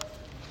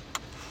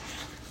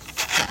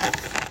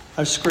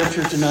Our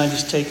scripture tonight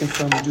is taken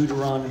from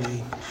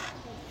Deuteronomy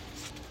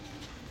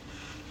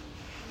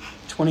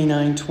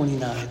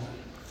 29:29.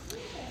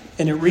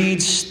 And it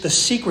reads, "The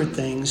secret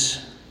things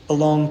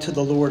belong to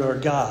the Lord our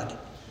God,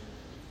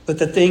 but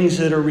the things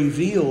that are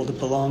revealed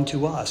belong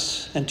to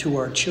us and to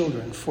our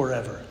children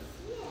forever,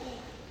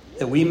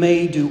 that we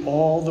may do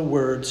all the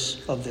words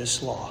of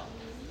this law."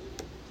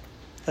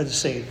 Let us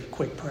say a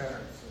quick prayer.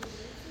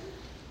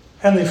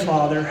 Heavenly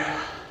Father,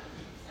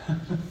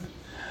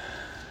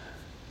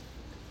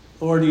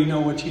 Lord, you know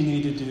what you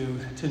need to do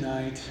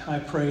tonight. I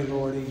pray,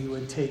 Lord, that you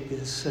would take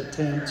this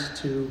attempt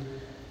to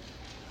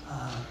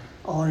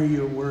honor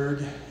your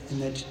word,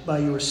 and that by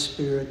your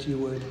Spirit you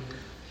would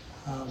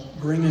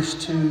bring us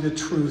to the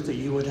truth that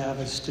you would have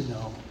us to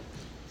know.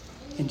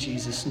 In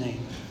Jesus'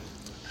 name,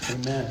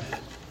 amen.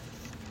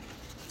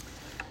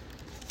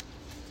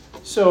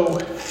 So,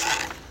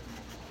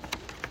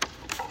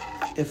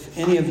 if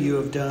any of you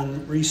have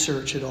done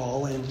research at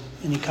all in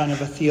any kind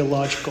of a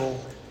theological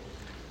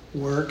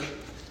work,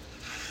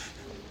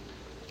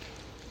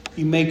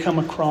 you may come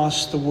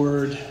across the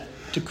word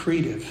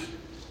decretive,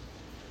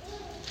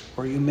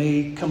 or you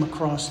may come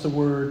across the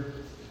word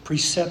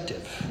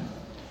preceptive.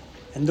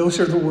 And those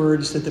are the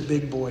words that the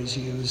big boys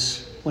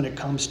use when it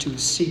comes to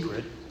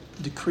secret,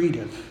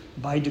 decretive,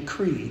 by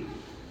decree,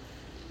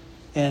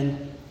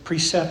 and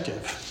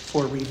preceptive,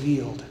 for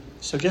revealed.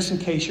 So just in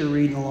case you're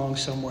reading along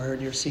somewhere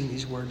and you're seeing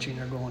these words and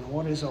you're going,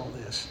 what is all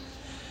this?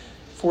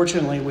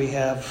 Fortunately, we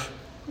have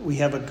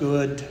a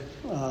good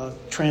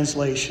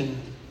translation,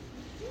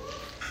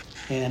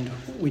 and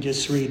we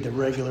just read the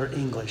regular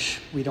English.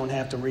 We don't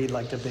have to read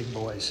like the big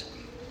boys.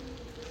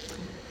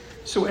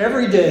 So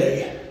every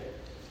day,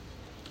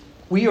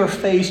 we are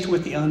faced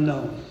with the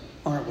unknown,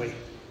 aren't we?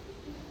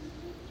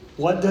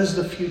 What does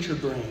the future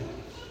bring?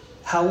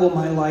 How will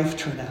my life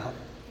turn out?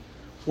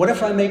 What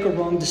if I make a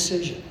wrong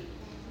decision?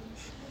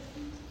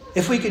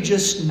 If we could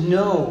just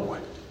know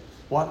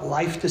what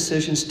life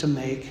decisions to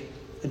make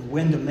and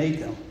when to make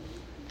them,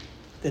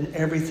 then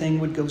everything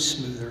would go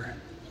smoother.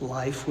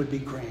 Life would be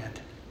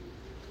grand.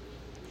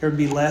 There would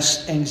be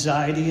less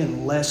anxiety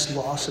and less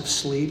loss of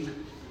sleep.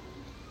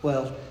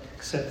 Well,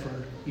 except for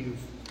you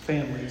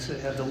families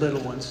that have the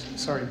little ones.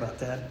 Sorry about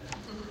that.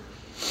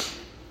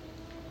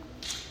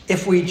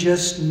 If we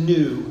just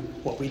knew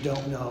what we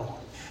don't know,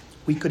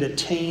 we could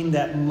attain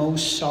that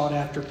most sought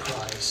after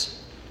prize,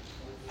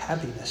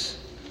 happiness.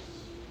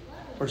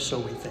 Or so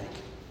we think.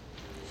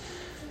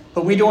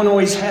 But we don't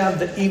always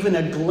have even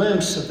a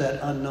glimpse of that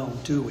unknown,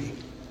 do we?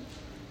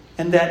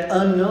 And that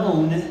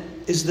unknown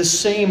is the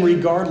same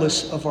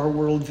regardless of our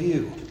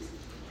worldview.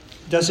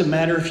 Doesn't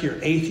matter if you're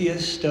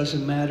atheist,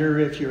 doesn't matter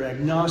if you're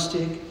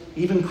agnostic,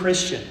 even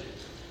Christian.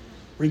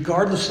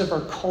 Regardless of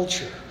our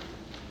culture,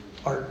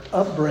 our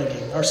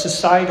upbringing, our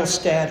societal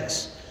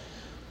status,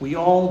 we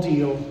all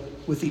deal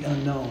with the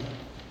unknown.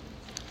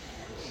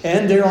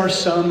 And there are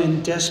some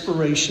in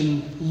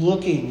desperation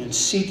looking and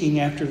seeking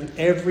after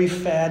every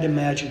fad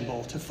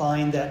imaginable to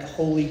find that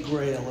holy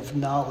grail of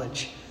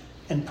knowledge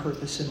and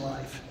purpose in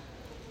life.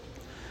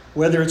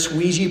 Whether it's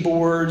Ouija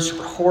boards,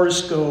 or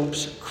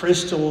horoscopes, or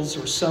crystals,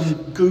 or some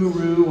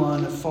guru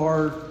on a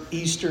far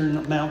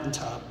eastern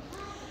mountaintop,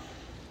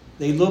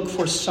 they look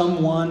for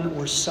someone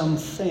or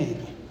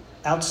something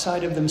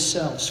outside of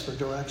themselves for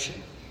direction.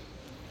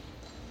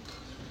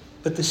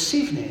 But this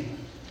evening,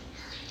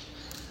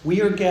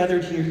 we are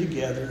gathered here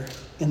together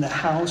in the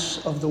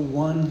house of the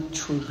one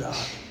true God,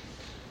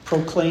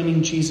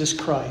 proclaiming Jesus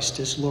Christ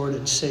as Lord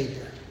and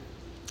Savior.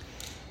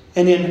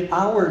 And in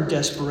our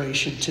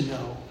desperation to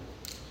know,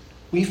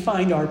 we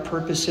find our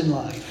purpose in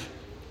life.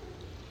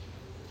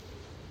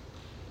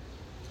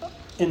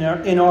 In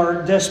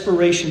our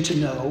desperation to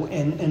know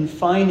and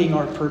finding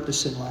our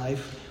purpose in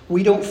life,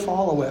 we don't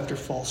follow after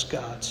false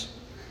gods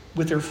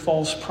with their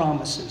false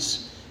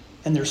promises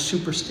and their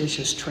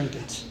superstitious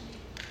trinkets.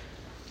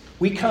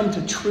 We come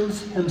to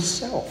truth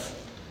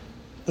himself,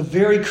 the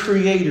very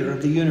creator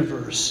of the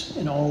universe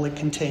and all it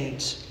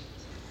contains.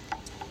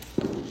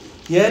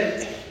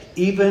 Yet,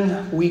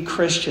 even we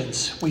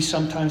Christians, we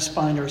sometimes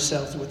find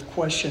ourselves with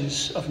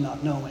questions of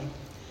not knowing,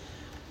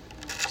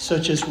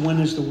 such as,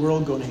 when is the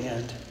world going to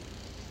end?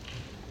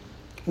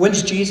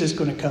 When's Jesus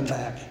going to come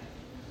back?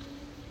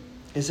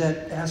 Is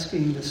that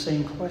asking the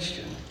same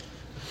question?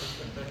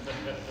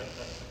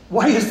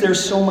 Why is there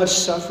so much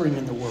suffering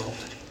in the world?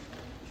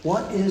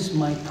 What is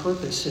my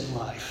purpose in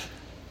life?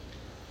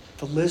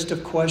 The list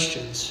of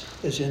questions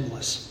is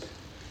endless.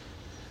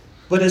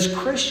 But as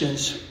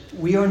Christians,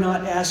 we are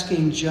not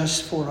asking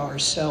just for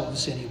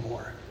ourselves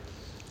anymore.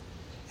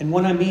 And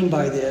what I mean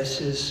by this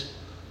is,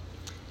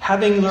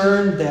 having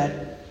learned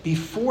that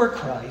before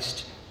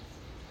Christ,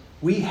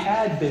 we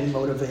had been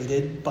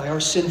motivated by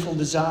our sinful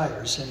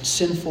desires and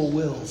sinful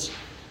wills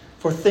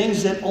for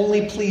things that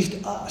only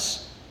pleased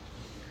us.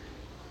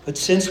 But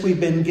since we've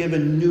been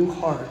given new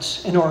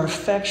hearts and our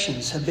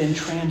affections have been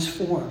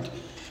transformed,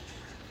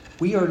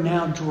 we are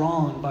now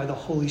drawn by the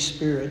Holy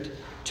Spirit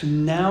to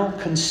now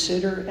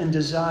consider and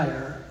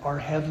desire our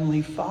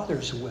Heavenly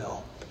Father's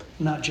will,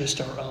 not just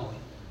our own.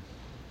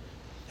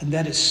 And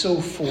that is so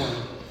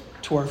foreign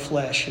to our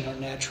flesh and our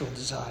natural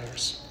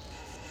desires.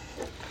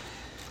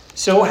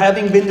 So,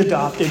 having been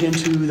adopted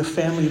into the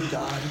family of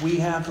God, we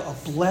have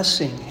a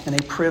blessing and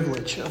a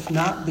privilege of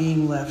not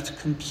being left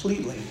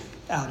completely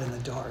out in the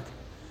dark.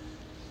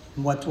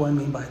 And what do I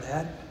mean by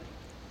that?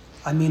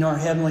 I mean our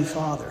Heavenly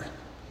Father,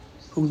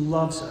 who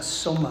loves us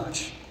so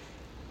much,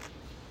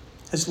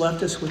 has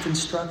left us with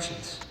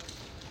instructions.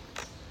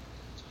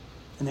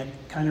 And that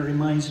kind of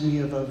reminds me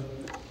of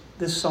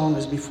this song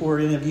was before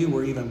any of you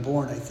were even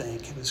born, I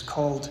think. It was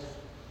called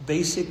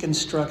Basic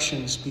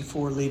Instructions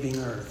Before Leaving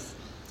Earth.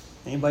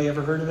 Anybody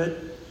ever heard of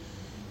it?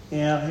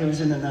 Yeah, it was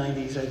in the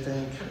 90s, I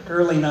think.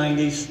 Early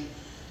 90s.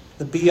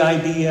 The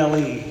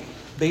BIBLE.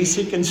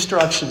 Basic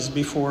Instructions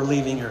Before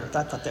Leaving Earth.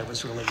 I thought that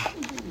was really,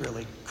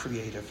 really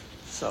creative.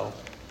 So,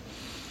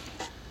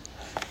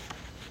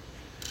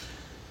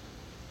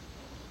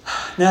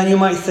 now you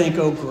might think,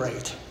 oh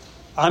great.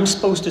 I'm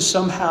supposed to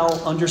somehow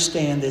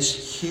understand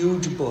this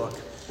huge book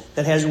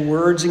that has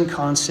words and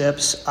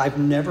concepts I've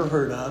never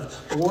heard of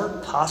or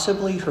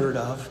possibly heard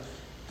of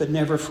but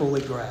never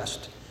fully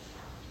grasped.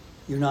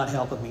 You're not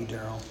helping me,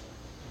 Daryl.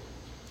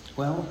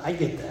 Well, I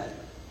get that.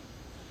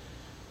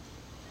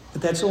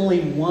 But that's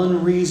only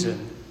one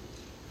reason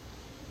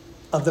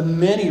of the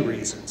many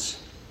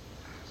reasons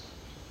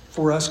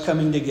for us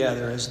coming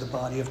together as the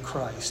body of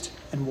Christ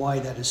and why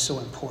that is so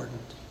important.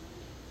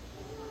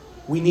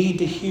 We need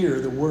to hear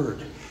the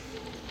word.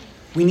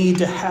 We need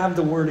to have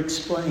the word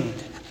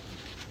explained.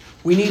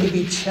 We need to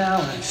be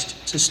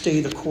challenged to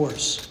stay the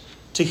course,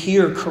 to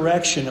hear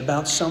correction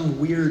about some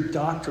weird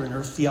doctrine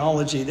or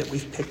theology that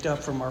we've picked up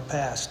from our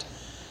past.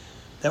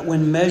 That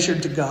when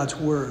measured to God's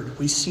word,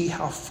 we see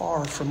how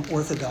far from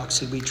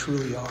orthodoxy we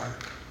truly are.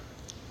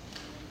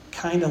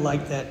 Kind of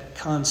like that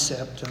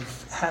concept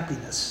of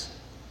happiness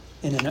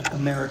in an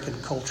American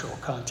cultural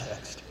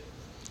context.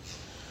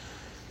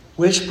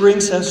 Which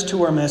brings us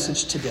to our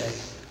message today.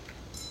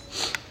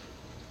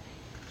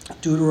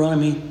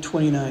 Deuteronomy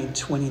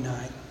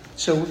 29:29.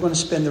 So we're going to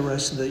spend the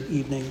rest of the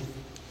evening,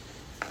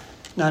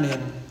 not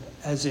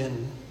as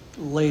in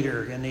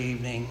later in the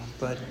evening,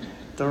 but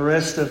the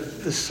rest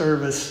of the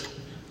service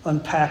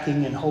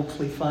unpacking and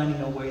hopefully finding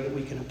a way that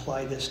we can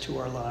apply this to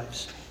our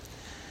lives.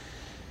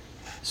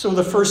 So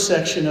the first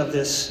section of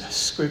this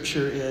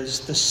scripture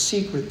is the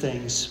secret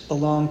things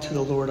belong to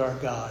the Lord our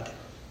God.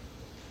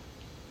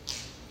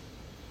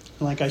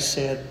 Like I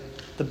said,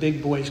 the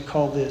big boys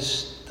call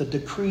this the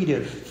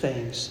decretive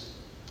things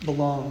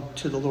belong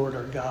to the Lord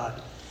our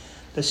God.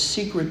 The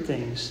secret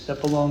things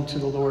that belong to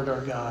the Lord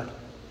our God.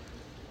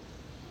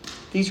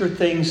 These are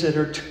things that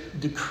are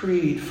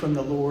decreed from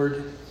the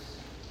Lord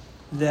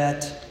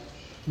that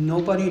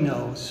nobody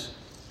knows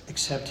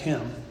except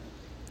Him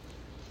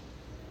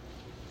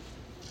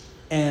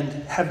and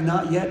have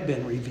not yet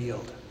been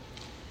revealed.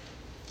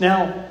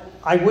 Now,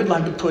 I would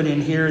like to put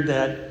in here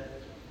that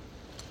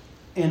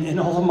in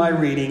all of my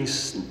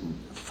readings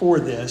for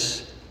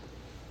this,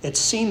 it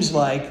seems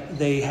like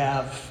they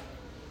have,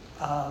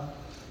 I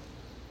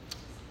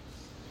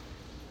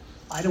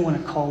don't want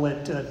to call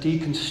it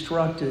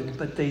deconstructed,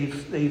 but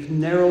they've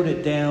narrowed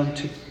it down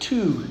to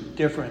two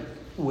different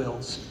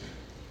wills.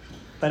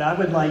 But I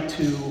would like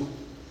to,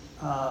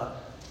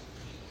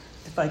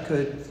 if I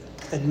could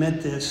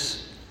admit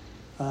this,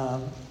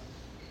 God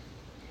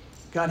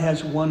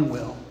has one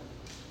will.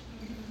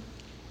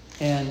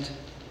 And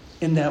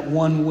in that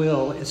one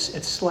will,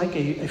 it's like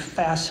a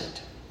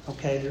facet.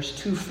 Okay, there's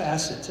two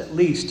facets, at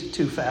least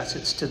two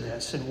facets to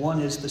this. And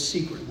one is the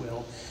secret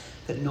will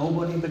that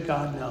nobody but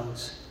God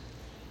knows.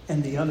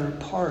 And the other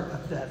part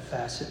of that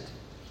facet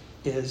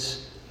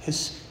is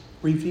His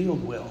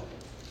revealed will,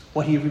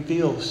 what He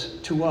reveals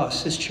to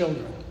us, His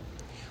children.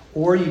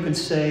 Or you could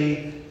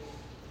say,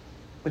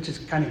 which is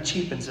kind of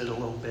cheapens it a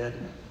little bit,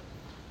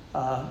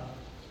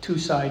 two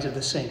sides of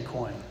the same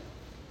coin.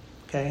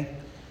 Okay?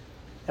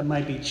 That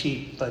might be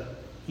cheap, but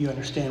you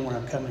understand where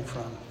I'm coming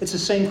from. It's the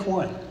same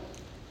coin.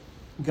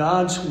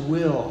 God's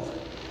will,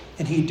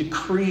 and He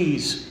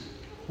decrees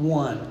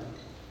one.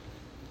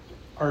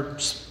 Our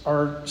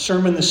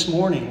sermon this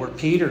morning where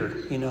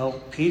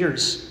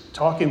Peter's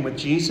talking with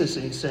Jesus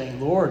and he's saying,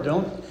 Lord,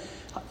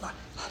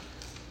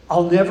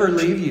 I'll never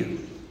leave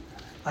you.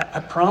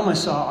 I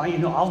promise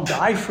I'll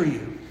die for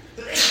you.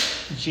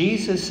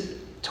 Jesus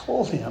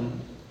told him,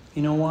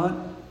 you know what?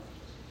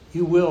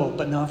 You will,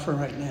 but not for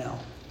right now.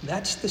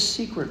 That's the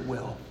secret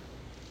will.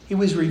 He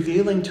was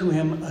revealing to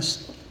him,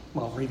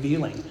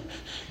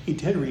 he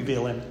did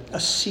reveal him a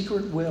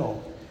secret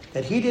will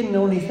that he didn't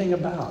know anything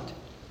about.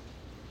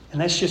 And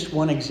that's just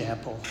one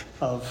example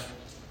of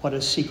what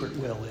a secret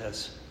will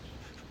is.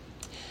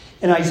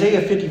 In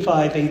Isaiah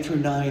 55, 8 through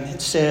 9,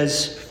 it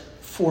says,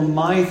 For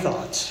my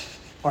thoughts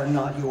are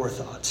not your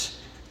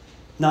thoughts,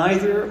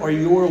 neither are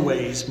your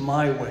ways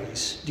my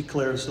ways,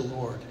 declares the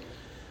Lord.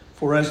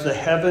 For as the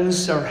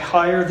heavens are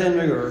higher than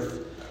the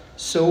earth,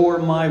 so are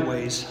my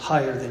ways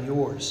higher than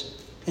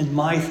yours, and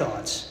my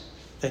thoughts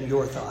than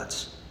your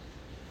thoughts.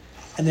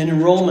 And then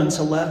in Romans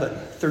 11,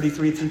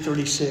 33 through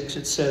 36,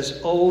 it says,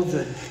 "Oh,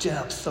 the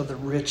depth of the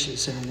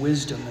riches and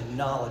wisdom and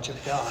knowledge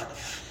of God.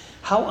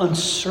 How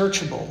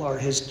unsearchable are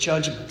his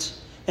judgments,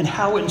 and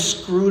how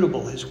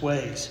inscrutable his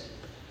ways.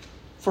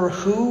 For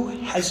who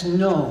has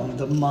known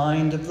the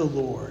mind of the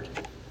Lord?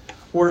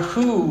 Or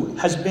who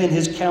has been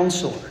his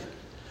counselor?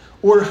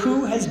 Or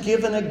who has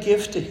given a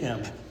gift to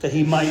him that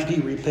he might be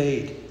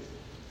repaid?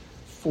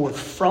 For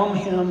from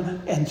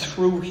him and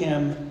through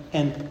him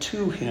and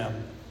to him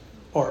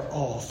are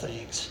all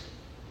things.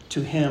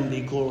 To him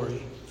be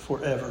glory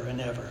forever and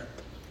ever."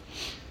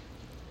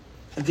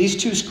 And these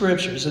two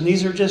scriptures, and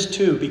these are just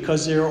two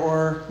because there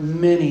are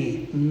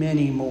many,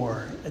 many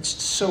more. It's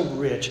so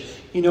rich.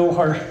 You know,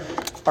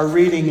 our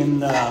reading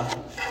in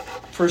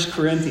 1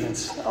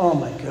 Corinthians, oh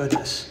my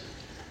goodness.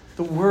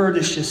 The word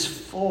is just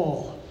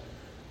full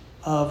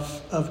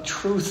of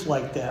truth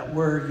like that,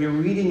 where you're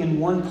reading in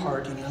one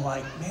part and you're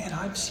like, man,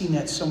 I've seen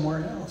that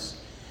somewhere else.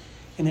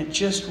 And it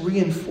just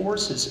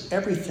reinforces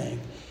everything.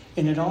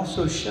 And it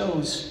also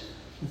shows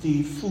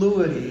the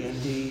fluidity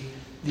and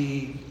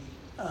the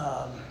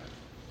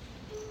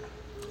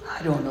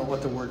I don't know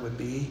what the word would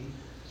be,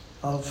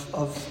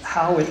 of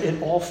how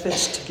it all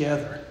fits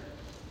together.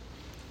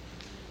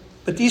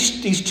 But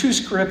these two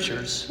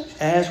scriptures,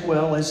 as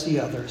well as the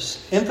others,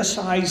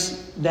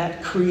 emphasize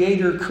that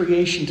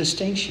creator-creation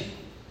distinction.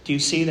 Do you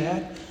see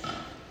that?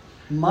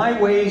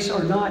 My ways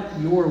are not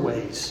your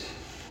ways.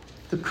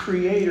 The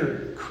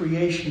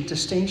creator-creation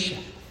distinction.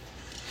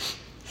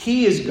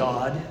 He is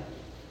God.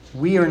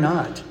 We are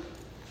not.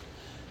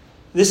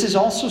 This is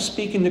also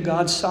speaking to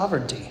God's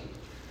sovereignty.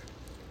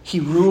 He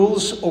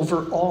rules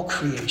over all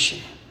creation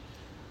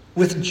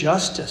with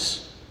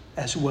justice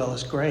as well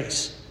as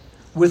grace,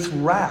 with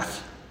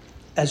wrath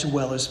as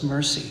well as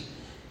mercy,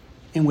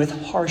 and with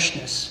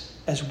harshness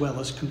as well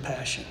as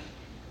compassion.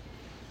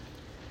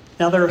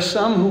 Now, there are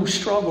some who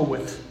struggle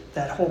with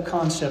that whole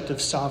concept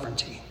of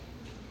sovereignty.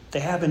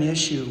 They have an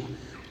issue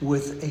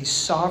with a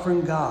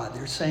sovereign God.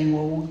 They're saying,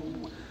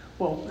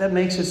 well, that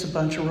makes us a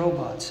bunch of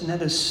robots, and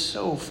that is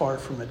so far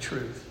from the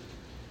truth.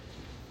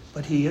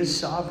 But he is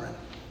sovereign.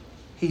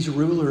 He's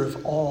ruler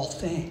of all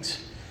things.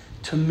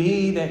 To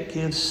me, that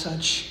gives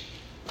such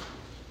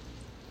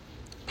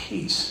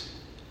peace,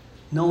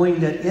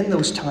 knowing that in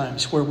those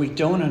times where we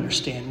don't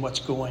understand what's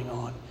going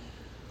on,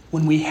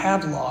 when we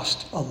have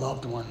lost a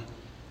loved one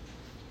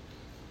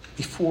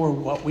before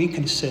what we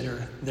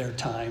consider their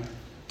time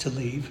to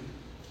leave,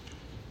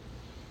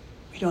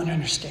 we don't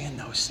understand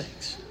those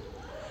things.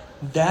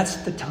 That's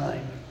the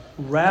time,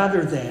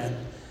 rather than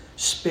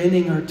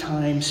spending our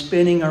time,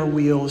 spinning our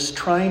wheels,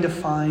 trying to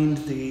find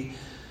the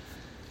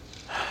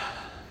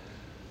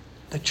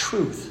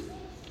truth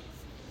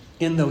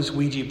in those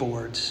Ouija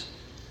boards,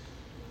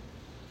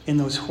 in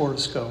those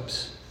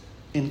horoscopes,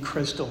 in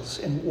crystals,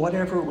 in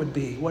whatever it would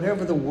be,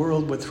 whatever the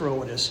world would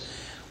throw at us,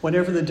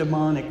 whatever the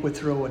demonic would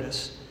throw at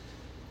us.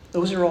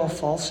 Those are all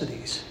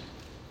falsities.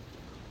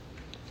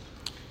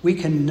 We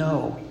can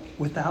know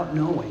without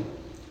knowing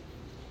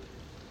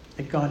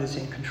that God is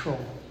in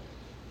control.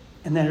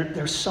 And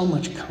there's so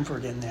much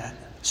comfort in that.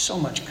 So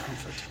much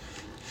comfort.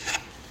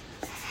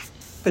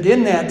 But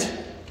in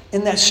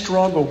that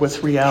struggle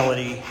with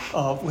reality,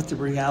 with the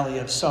reality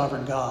of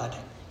sovereign God,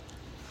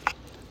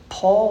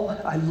 Paul,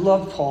 I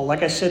love Paul.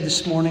 Like I said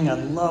this morning, I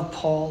love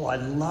Paul. I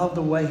love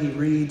the way he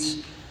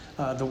reads,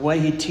 the way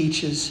he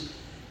teaches.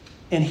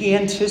 And he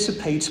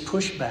anticipates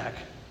pushback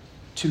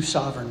to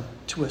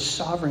a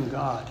sovereign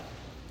God.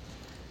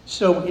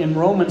 So in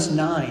Romans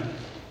 9,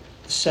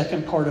 the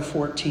second part of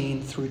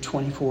 14 through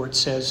 24, it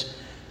says,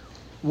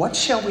 "What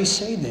shall we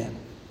say then?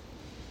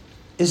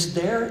 Is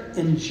there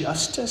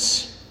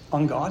injustice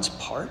on God's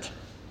part?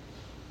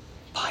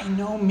 By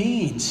no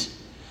means.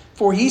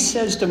 For he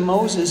says to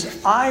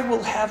Moses, I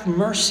will have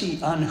mercy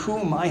on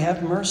whom I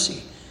have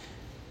mercy,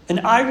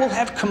 and I will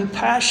have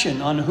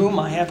compassion on whom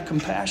I have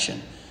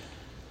compassion.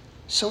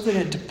 So that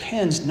it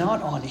depends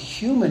not on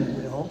human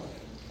will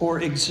or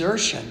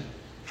exertion,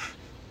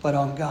 but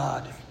on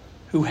God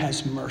who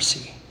has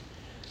mercy.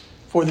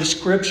 For the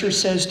scripture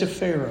says to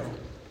Pharaoh,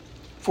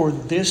 for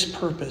this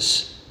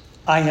purpose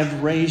I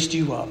have raised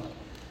you up,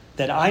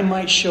 that I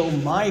might show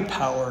my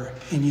power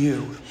in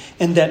you,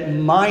 and that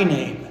my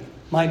name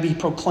might be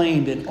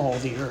proclaimed in all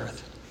the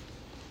earth.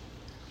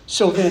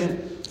 So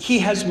then he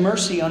has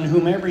mercy on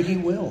whomever he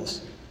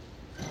wills,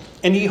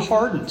 and he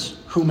hardens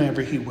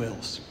whomever he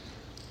wills.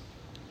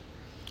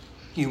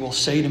 You will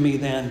say to me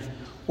then,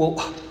 well,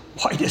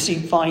 why does he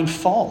find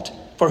fault?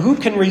 For who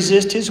can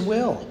resist his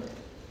will?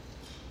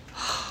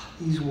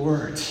 These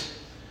words.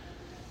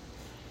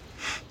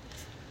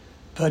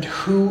 But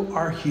who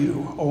are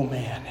you, O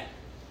man,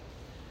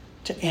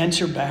 to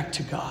answer back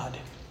to God?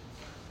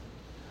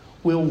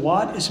 Will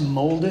what is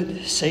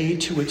molded say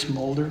to its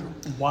molder,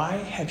 why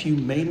have you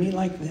made me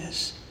like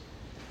this?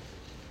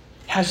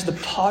 Has the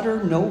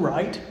potter no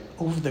right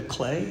over the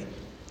clay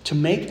to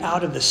make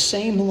out of the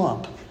same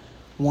lump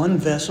one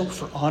vessel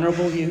for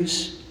honorable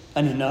use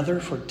and another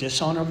for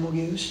dishonorable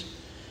use?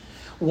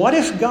 What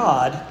if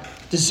God,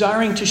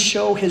 desiring to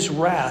show his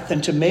wrath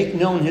and to make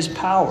known his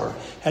power,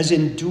 has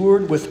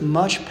endured with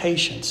much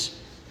patience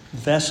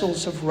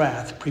vessels of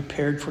wrath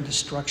prepared for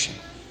destruction,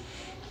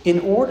 in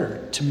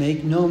order to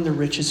make known the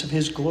riches of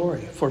his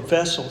glory for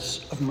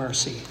vessels of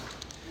mercy,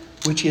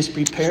 which he has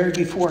prepared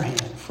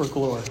beforehand for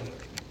glory,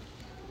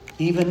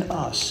 even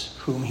us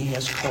whom he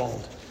has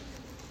called,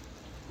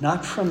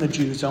 not from the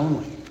Jews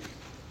only,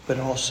 but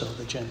also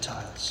the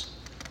Gentiles.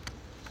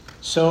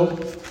 So,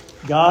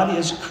 God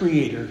is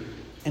creator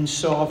and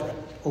sovereign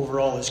over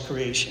all his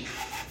creation.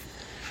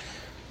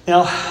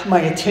 Now,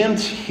 my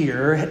attempt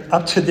here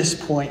up to this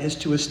point is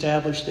to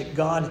establish that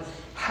God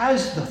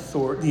has the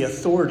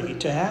authority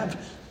to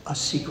have a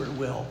secret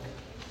will,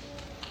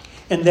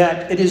 and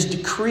that it is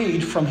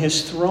decreed from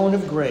his throne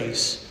of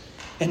grace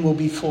and will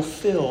be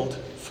fulfilled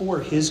for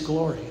his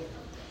glory.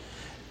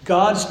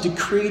 God's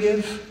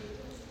decretive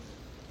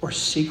or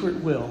secret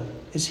will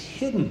is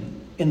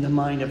hidden in the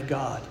mind of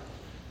God.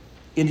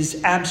 It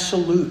is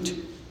absolute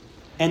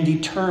and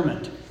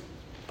determined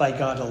by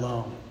God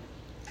alone.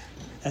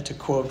 That's a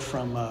quote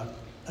from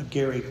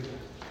Gary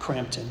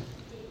Crampton.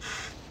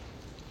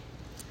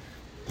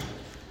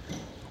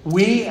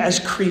 We as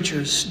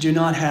creatures do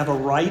not have a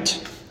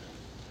right,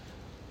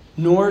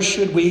 nor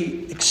should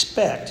we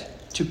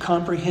expect to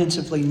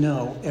comprehensively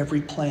know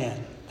every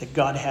plan that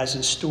God has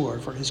in store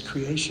for his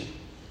creation.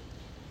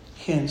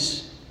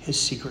 Hence, his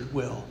secret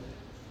will.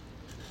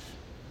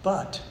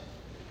 But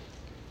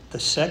the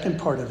second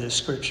part of this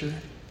scripture,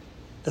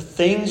 the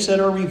things that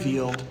are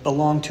revealed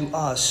belong to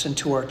us and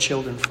to our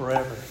children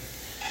forever.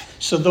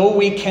 So though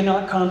we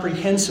cannot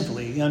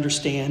comprehensively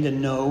understand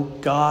and know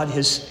God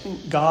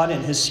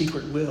and his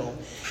secret will,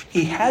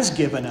 he has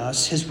given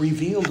us his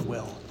revealed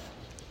will.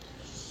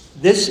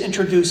 This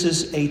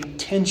introduces a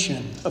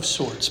tension of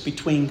sorts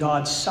between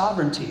God's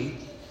sovereignty,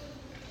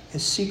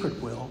 his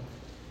secret will,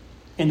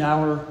 and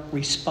our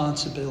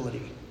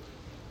responsibility,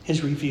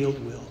 his revealed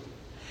will.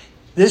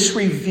 This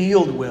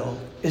revealed will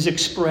is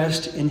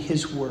expressed in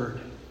his word,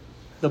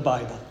 the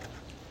Bible.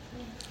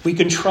 We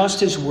can trust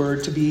his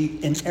word to be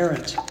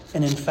inerrant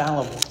and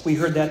infallible. We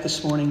heard that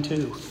this morning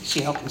too.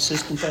 See how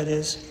consistent that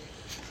is?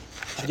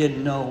 I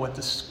didn't know what he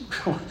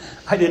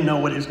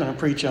was going to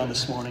preach on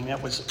this morning.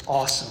 That was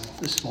awesome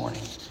this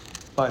morning,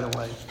 by the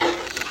way.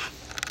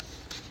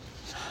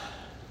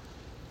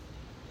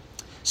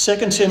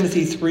 2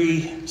 Timothy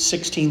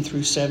 3:16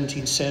 through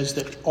 17 says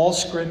that all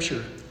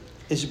scripture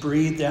is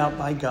breathed out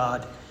by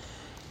God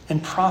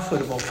and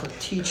profitable for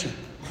teaching,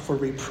 for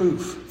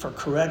reproof, for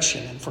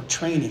correction, and for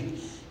training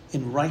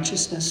in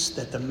righteousness,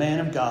 that the man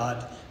of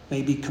God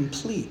may be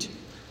complete,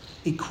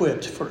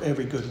 equipped for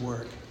every good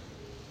work.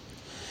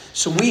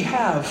 So we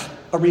have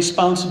a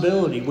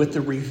responsibility with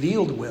the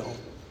revealed will.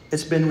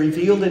 It's been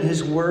revealed in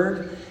his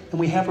word, and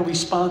we have a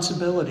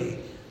responsibility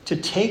to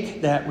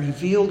take that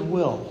revealed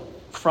will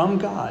from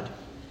God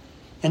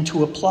and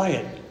to apply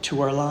it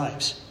to our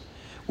lives.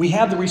 We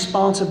have the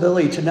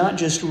responsibility to not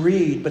just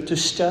read, but to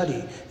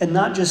study, and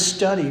not just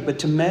study, but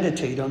to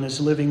meditate on his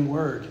living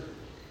word.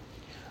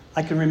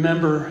 I can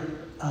remember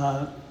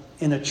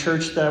in a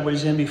church that I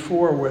was in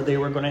before where they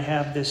were going to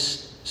have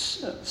this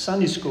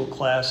Sunday school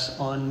class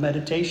on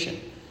meditation.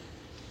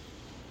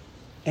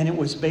 And it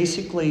was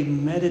basically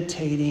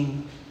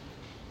meditating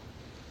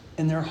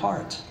in their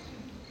heart.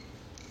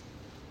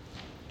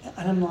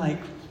 And I'm like,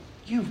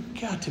 you've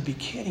got to be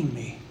kidding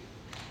me.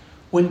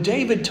 When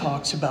David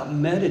talks about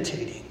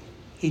meditating,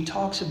 he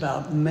talks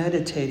about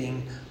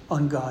meditating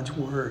on God's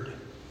word.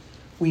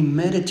 We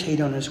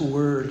meditate on his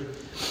word.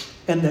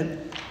 And that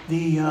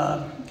the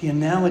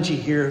analogy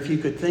here, if you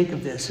could think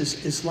of this,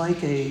 is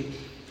like a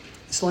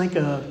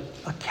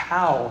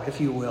cow,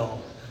 if you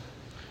will,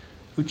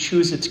 who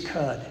chews its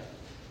cud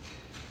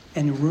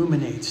and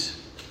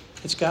ruminates.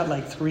 It's got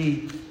like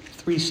three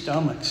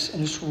stomachs,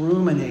 and it's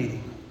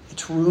ruminating.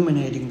 It's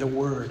ruminating the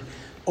word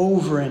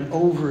over and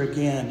over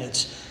again.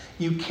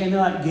 You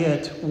cannot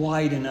get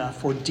wide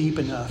enough or deep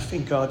enough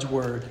in God's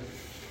word.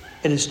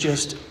 It is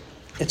just,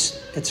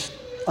 it's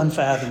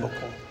unfathomable.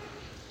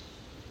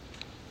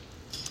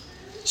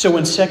 So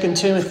in 2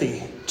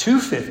 Timothy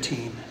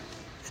 2:15,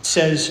 it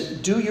says,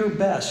 do your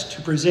best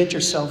to present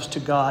yourselves to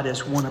God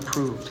as one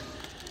approved,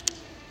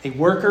 a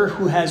worker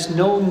who has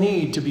no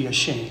need to be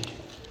ashamed,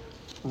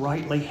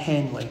 rightly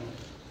handling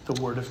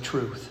the word of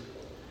truth.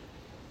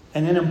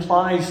 And it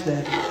implies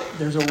that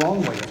there's a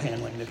wrong way of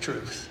handling the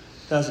truth,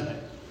 doesn't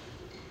it?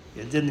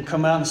 It didn't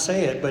come out and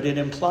say it, but it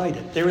implied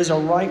it. There is a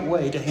right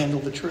way to handle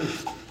the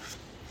truth.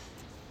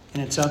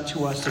 And it's up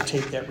to us to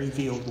take that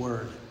revealed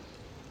word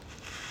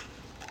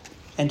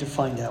and to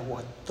find out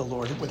what the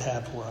Lord would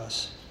have for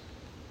us.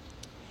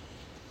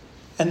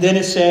 And then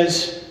it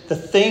says, the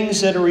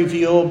things that are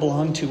revealed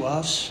belong to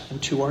us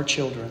and to our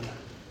children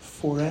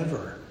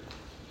forever.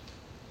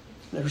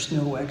 There's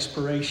no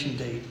expiration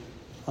date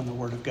on the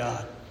word of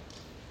God.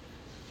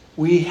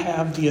 We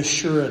have the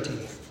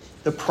assurity,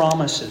 the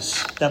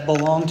promises that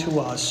belong to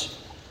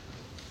us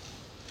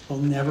will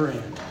never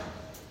end.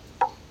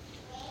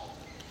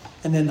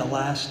 And then the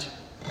last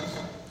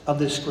of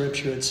this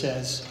scripture, it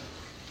says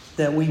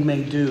that we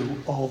may do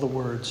all the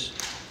words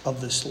of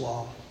this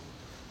law.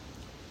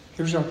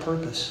 Here's our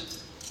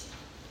purpose.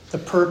 The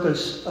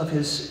purpose of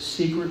his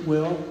secret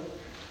will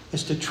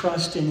is to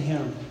trust in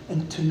him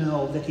and to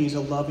know that he's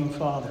a loving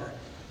Father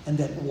and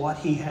that what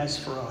he has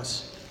for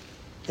us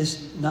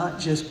is not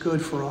just good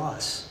for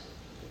us.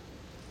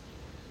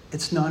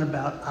 It's not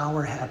about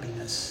our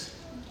happiness.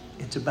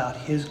 It's about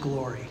his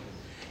glory.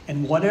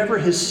 And whatever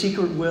his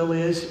secret will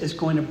is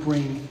going to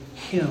bring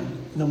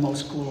him the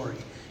most glory.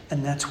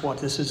 And that's what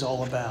this is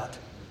all about.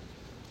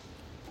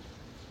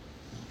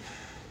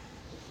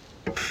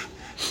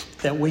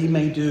 That we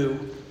may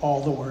do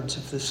all the words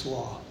of this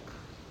law.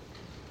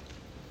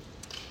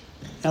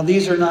 Now,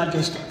 these are not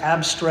just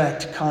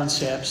abstract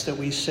concepts that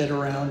we sit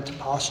around to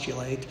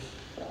postulate.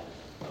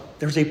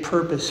 There's a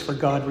purpose for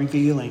God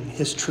revealing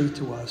his truth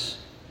to us.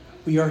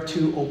 We are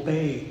to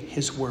obey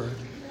his word.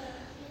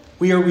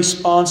 We are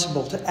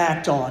responsible to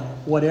act on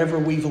whatever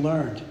we've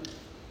learned.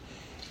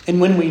 And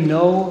when we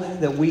know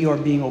that we are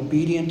being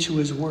obedient to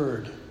his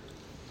word,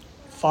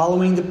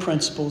 following the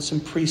principles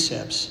and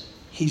precepts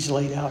he's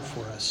laid out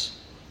for us,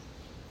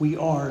 we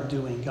are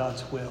doing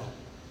God's will.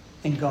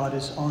 And God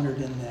is honored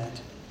in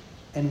that.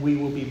 And we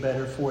will be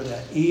better for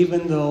that,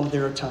 even though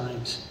there are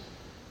times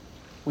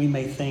we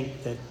may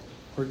think that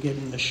we're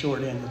getting the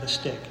short end of the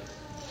stick.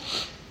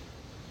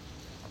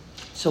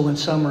 So in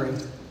summary,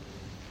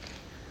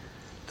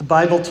 the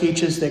Bible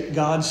teaches that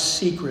God's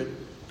secret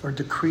or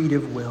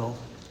decretive will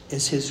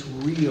is his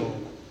real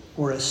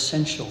or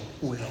essential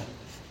will.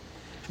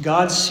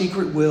 God's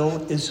secret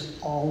will is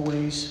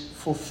always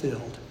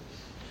fulfilled.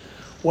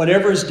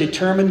 Whatever is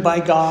determined by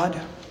God,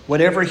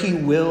 whatever he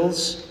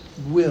wills,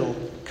 will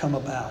come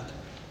about.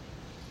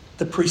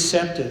 The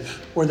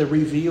preceptive or the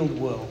revealed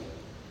will,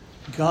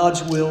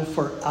 God's will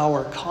for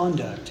our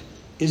conduct,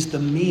 is the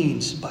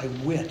means by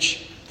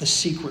which the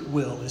secret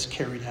will is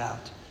carried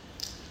out.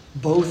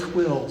 Both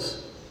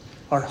wills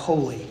are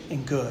holy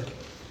and good.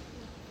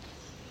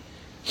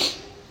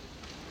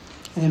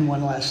 And then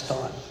one last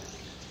thought.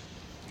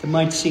 It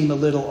might seem a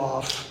little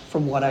off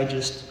from what I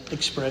just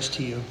expressed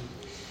to you.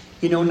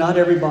 You know, not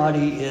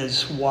everybody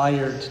is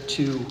wired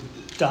to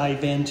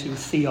dive into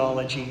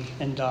theology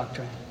and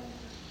doctrine.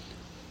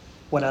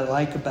 What I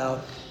like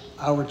about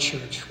our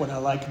church, what I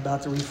like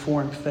about the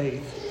Reformed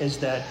faith, is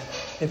that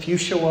if you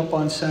show up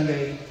on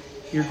Sunday,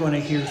 you're going to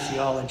hear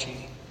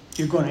theology.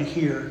 You're going to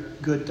hear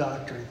good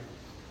doctrine.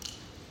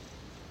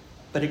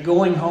 But at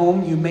going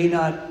home, you may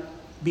not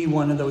be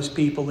one of those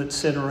people that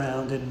sit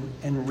around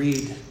and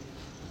read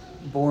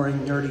boring,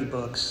 nerdy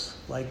books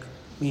like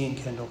me and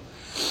Kendall.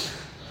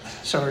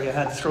 Sorry, I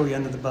had to throw you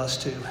under the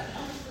bus too.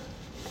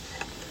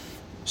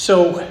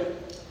 So,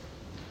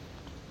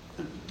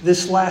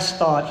 this last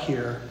thought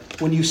here,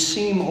 when you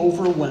seem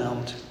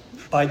overwhelmed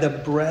by the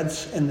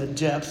breadth and the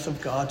depth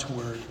of God's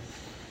word,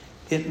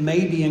 it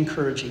may be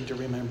encouraging to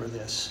remember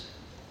this.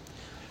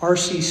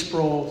 R.C.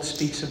 Sproul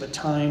speaks of a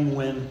time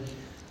when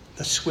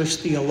the Swiss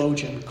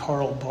theologian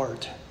Karl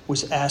Barth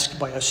was asked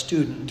by a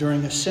student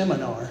during a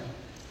seminar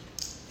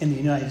in the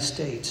United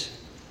States.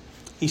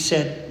 He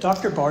said,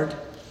 "Dr. Barth,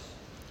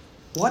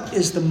 what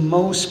is the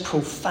most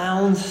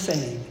profound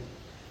thing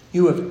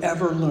you have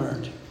ever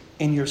learned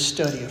in your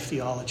study of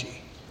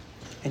theology?"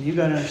 And you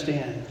got to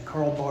understand,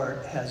 Karl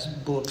Barth has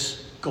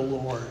books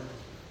galore.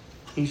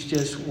 He's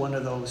just one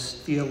of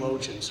those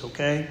theologians,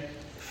 okay?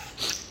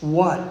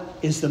 What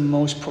is the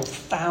most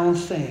profound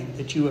thing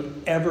that you have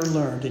ever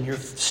learned in your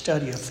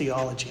study of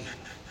theology?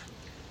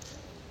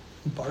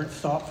 Barth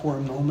thought for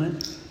a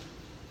moment,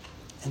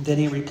 and then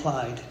he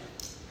replied,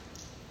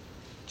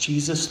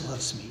 "Jesus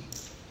loves me.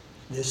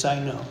 This I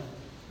know,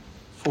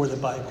 for the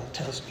Bible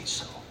tells me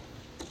so."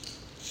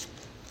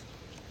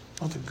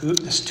 Well,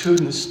 the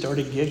students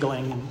started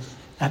giggling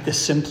at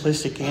this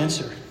simplistic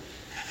answer.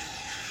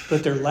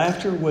 But their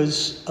laughter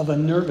was of a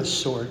nervous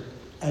sort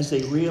as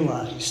they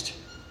realized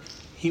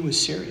he was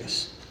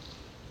serious.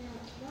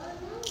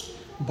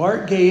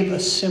 Barth gave a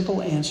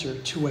simple answer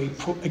to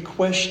a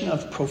question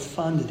of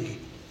profundity.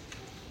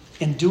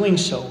 In doing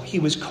so, he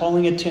was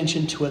calling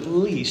attention to at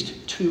least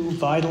two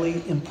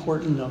vitally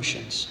important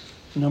notions.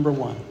 Number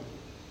one,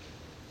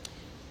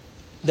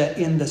 that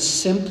in the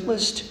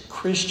simplest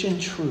Christian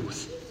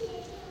truth,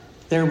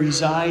 there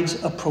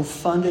resides a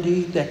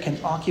profundity that can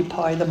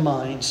occupy the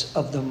minds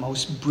of the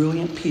most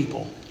brilliant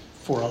people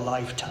for a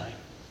lifetime.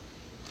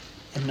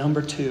 And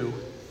number two,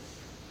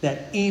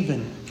 that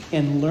even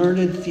in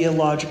learned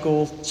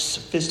theological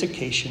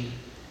sophistication,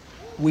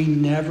 we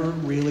never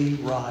really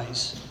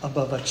rise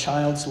above a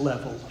child's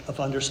level of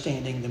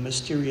understanding the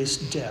mysterious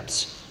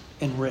depths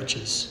and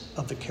riches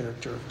of the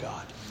character of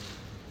God.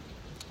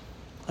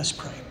 Let's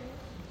pray.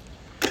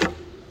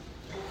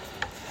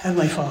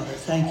 Heavenly Father,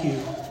 thank you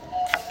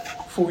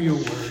for your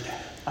word.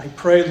 I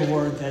pray,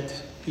 Lord, that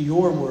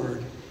your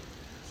word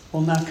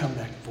will not come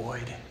back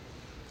void.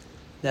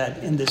 That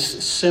in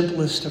this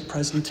simplest of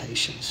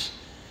presentations,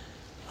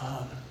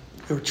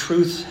 your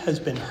truth has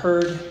been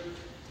heard,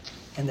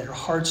 and that our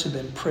hearts have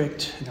been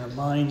pricked and our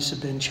minds have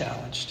been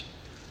challenged.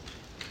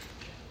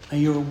 May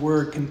your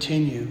word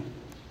continue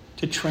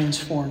to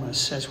transform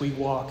us as we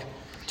walk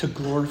to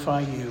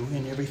glorify you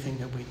in everything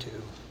that we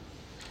do.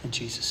 In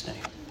Jesus'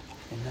 name,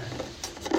 amen.